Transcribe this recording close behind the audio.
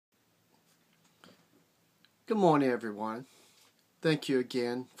Good morning, everyone. Thank you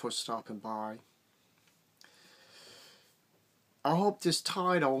again for stopping by. I hope this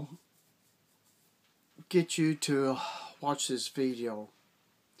title gets you to watch this video,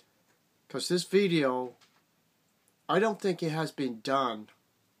 because this video, I don't think it has been done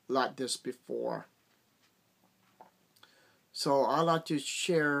like this before. So I like to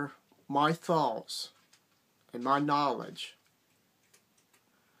share my thoughts and my knowledge.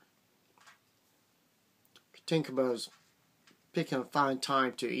 Think about picking a fine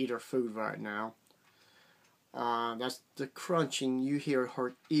time to eat our food right now. That's the crunching you hear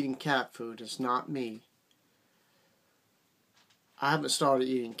her eating cat food. It's not me. I haven't started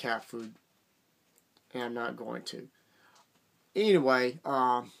eating cat food, and I'm not going to. Anyway,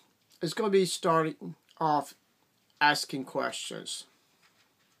 it's going to be starting off asking questions.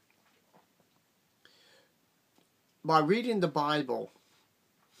 By reading the Bible,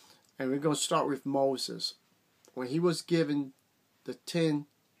 and we're going to start with Moses, when he was given the 10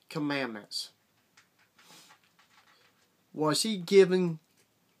 Commandments. Was he given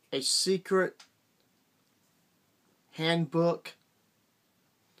a secret handbook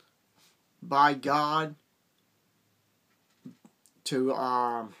by God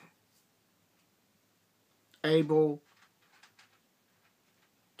to able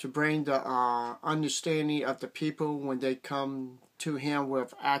to bring the understanding of the people when they come to him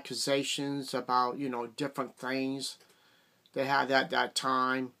with accusations about, different things they had at that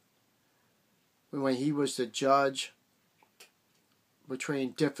time when he was the judge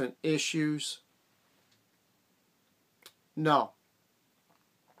between different issues? No.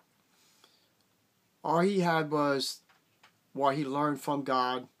 All he had was what he learned from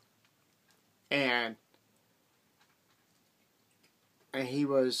God, and he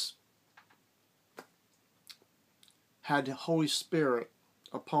had the Holy Spirit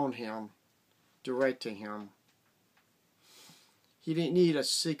upon him, directing him. He didn't need a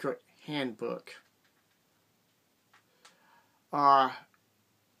secret handbook. When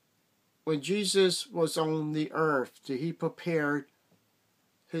Jesus was on the earth, he prepared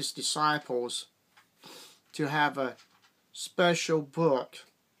his disciples to have a special book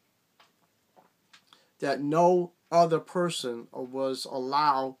that no other person was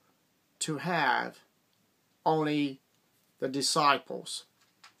allowed to have, only the disciples.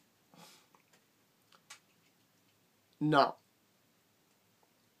 No.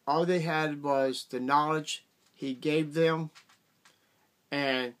 All they had was the knowledge he gave them,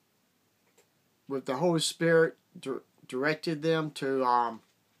 and with the Holy Spirit directed them to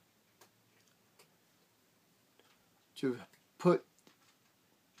put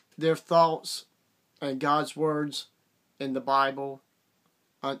their thoughts and God's words in the Bible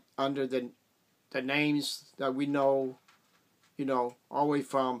under the names that we know, all the way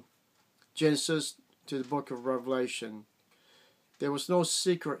from Genesis to the book of Revelation. There was no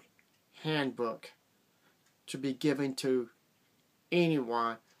secret handbook to be given to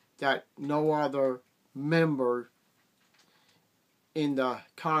anyone that no other member in the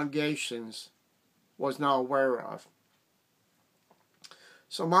congregations was not aware of.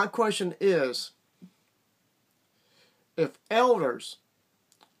 So my question is, if elders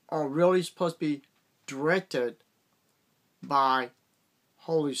are really supposed to be directed by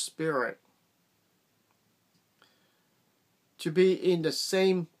Holy Spirit to be in the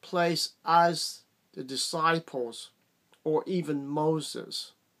same place as the disciples or even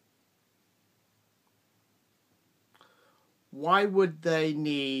Moses, why would they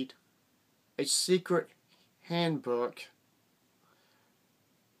need a secret handbook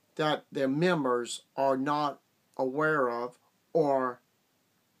that their members are not aware of or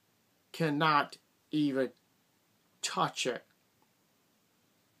cannot even touch it?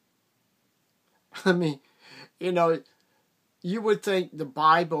 I mean, you would think the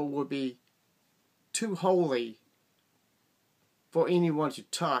Bible would be too holy for anyone to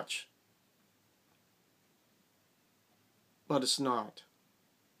touch, but it's not.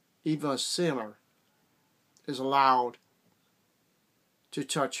 Even a sinner is allowed to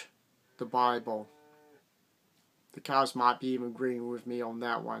touch the Bible. The cows might be even agreeing with me on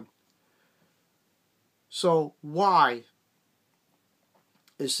that one. So why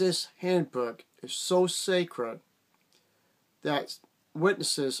is this handbook so sacred that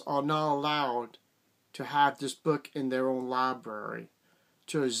witnesses are not allowed to have this book in their own library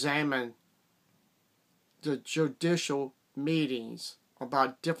to examine the judicial meetings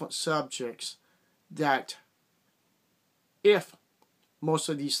about different subjects, that if most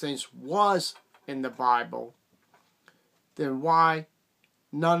of these things was in the Bible, then why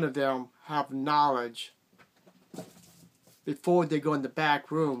none of them have knowledge before they go in the back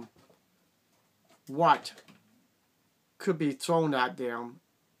room what could be thrown at them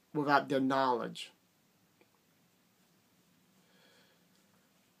without their knowledge.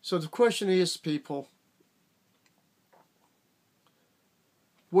 So the question is, people,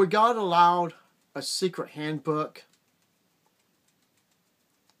 would God allow a secret handbook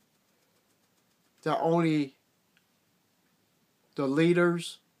that only the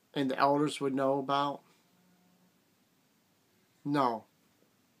leaders and the elders would know about? No,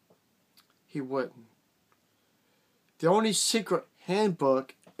 He wouldn't. The only secret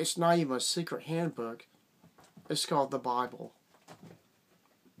handbook, it's not even a secret handbook, it's called the Bible.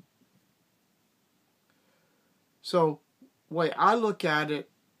 So, the way I look at it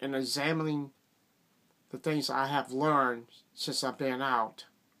and examining the things I have learned since I've been out,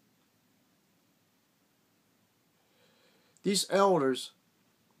 these elders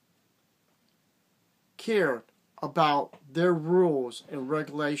cared about their rules and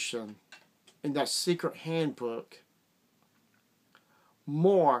regulation in that secret handbook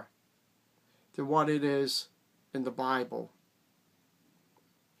more than what it is in the Bible.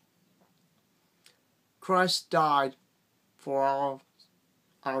 Christ died for all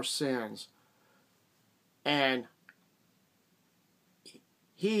our sins, and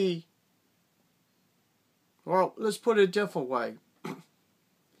He, well, let's put it a different way.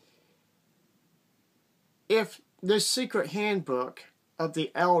 If this secret handbook of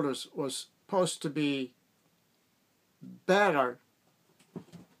the elders was supposed to be better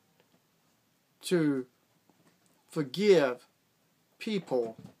to forgive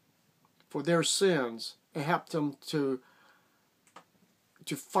people for their sins and help them to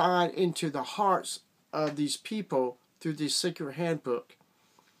find into the hearts of these people through this secret handbook,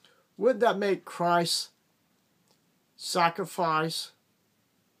 would that make Christ's sacrifice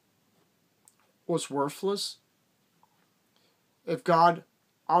was worthless? If God,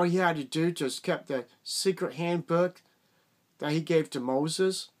 all He had to do just kept the secret handbook that He gave to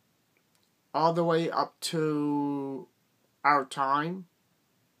Moses all the way up to our time?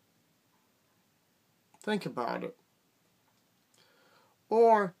 Think about it.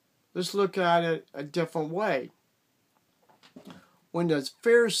 Or let's look at it a different way. When the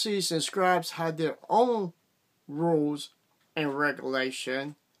Pharisees and scribes had their own rules and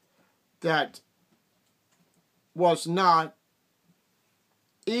regulation that was not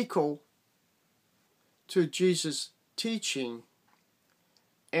equal to Jesus' teaching,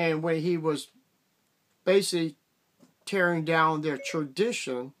 and when He was basically tearing down their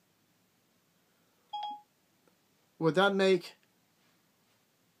tradition, would that make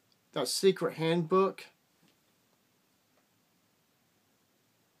that secret handbook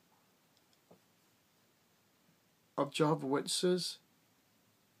of Jehovah's Witnesses,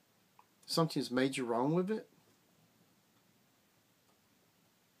 something's major wrong with it?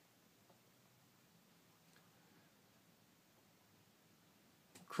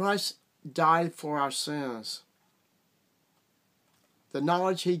 Christ died for our sins. The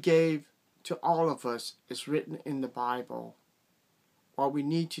knowledge He gave to all of us is written in the Bible. What we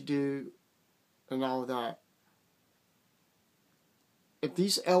need to do and all that. If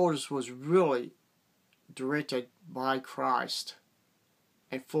these elders was really directed by Christ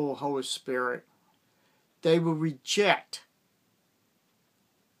and full of Holy Spirit, they would reject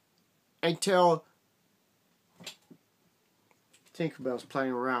and tell Tinkerbell's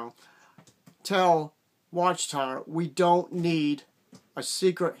playing around. Tell Watchtower we don't need a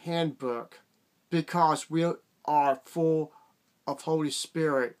secret handbook because we are full of Holy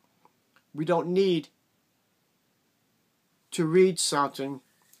Spirit. We don't need to read something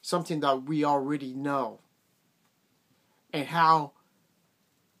that we already know, and how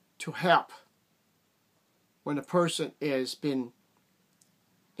to help when a person has been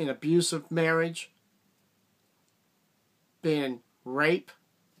in abusive marriage, been rape,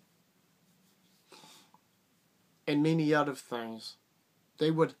 and many other things.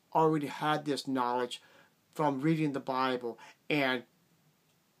 They would already have this knowledge from reading the Bible, and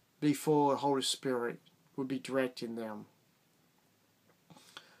before the Holy Spirit would be directing them.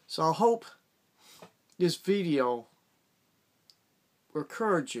 So I hope this video will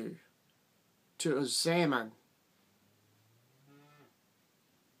encourage you to examine,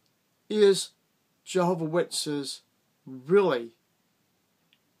 is Jehovah's Witnesses really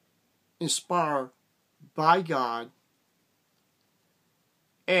inspired by God,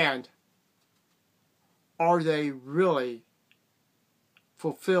 and are they really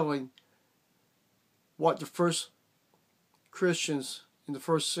fulfilling what the first Christians in the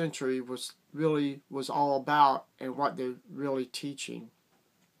first century was all about, and what they're really teaching?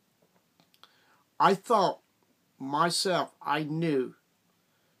 I thought myself I knew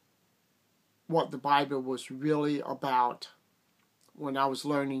what the Bible was really about when I was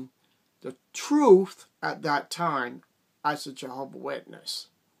learning the truth at that time as a Jehovah's Witness.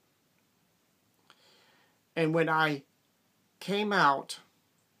 And when I came out,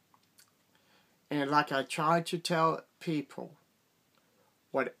 and like I tried to tell people,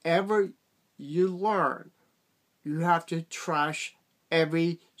 whatever you learn, you have to trash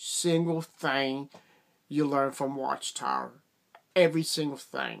every single thing you learn from Watchtower. Every single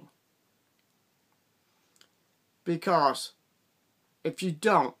thing. Because if you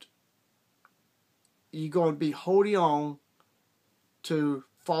don't, you're going to be holding on to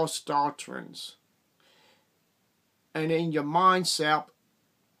false doctrines. And in your mindset,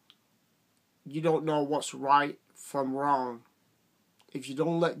 you don't know what's right from wrong if you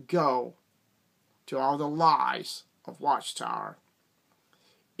don't let go to all the lies of Watchtower.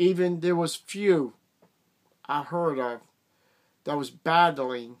 Even there was few I heard of that was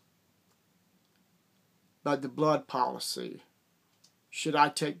battling by the blood policy. Should I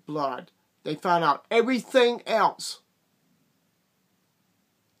take blood? They found out everything else.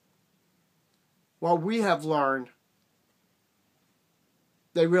 What we have learned,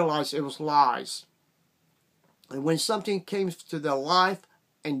 they realized it was lies. And when something came to their life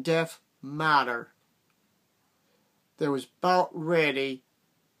and death matter, they was about ready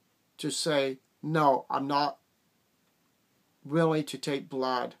to say, no, I'm not willing to take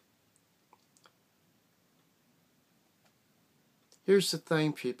blood. Here's the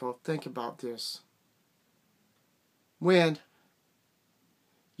thing, people. Think about this. When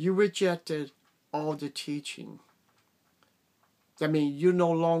you rejected all the teaching, that means you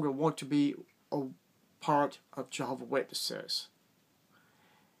no longer want to be a part of Jehovah's Witnesses.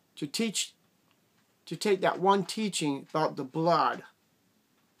 To take that one teaching about the blood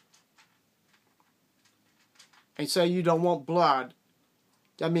and say you don't want blood,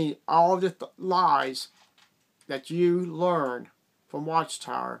 that means all the lies that you learn from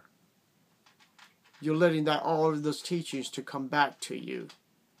Watchtower, you're letting that all of those teachings to come back to you.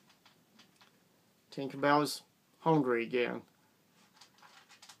 Tinkerbell's hungry again.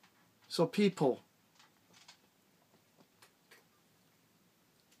 So people,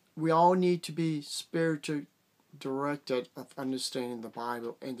 we all need to be spiritually directed of understanding the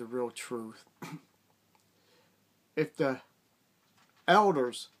Bible and the real truth. If the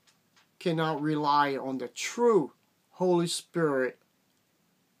elders cannot rely on the true Holy Spirit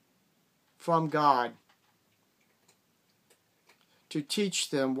from God to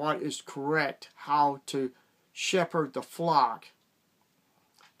teach them what is correct, how to shepherd the flock,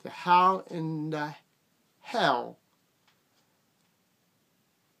 how in the hell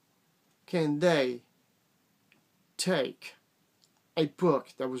can they take a book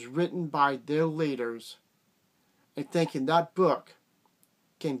that was written by their leaders and thinking that book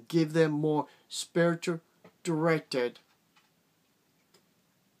can give them more spiritual directed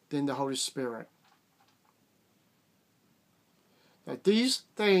than the Holy Spirit? Now these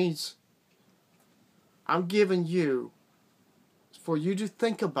things I'm giving you for you to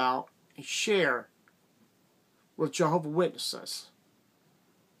think about and share with Jehovah's Witnesses.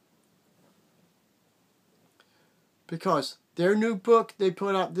 Because their new book they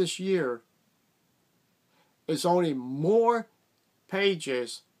put out this year is only more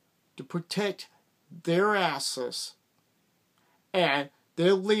pages to protect their asses and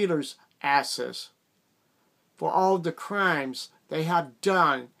their leaders' asses for all the crimes they have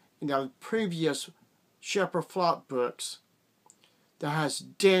done in the previous Shepherd Flock books that has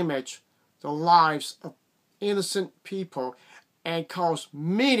damaged the lives of innocent people and caused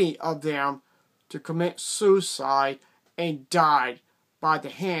many of them to commit suicide and died by the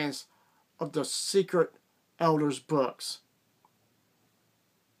hands of the secret elders' books.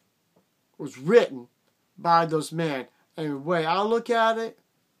 It was written by those men. And the way I look at it,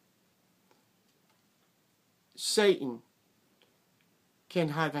 Satan can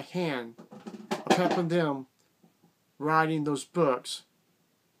have a hand of helping them writing those books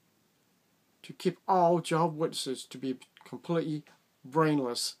to keep all Jehovah's Witnesses to be completely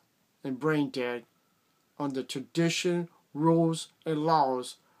brainless and brain dead on the tradition, rules, and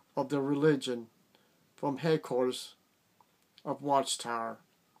laws of the religion from headquarters of Watchtower.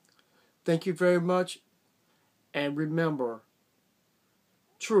 Thank you very much, and remember,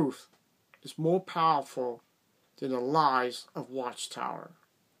 truth is more powerful than the lies of Watchtower.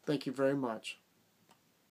 Thank you very much.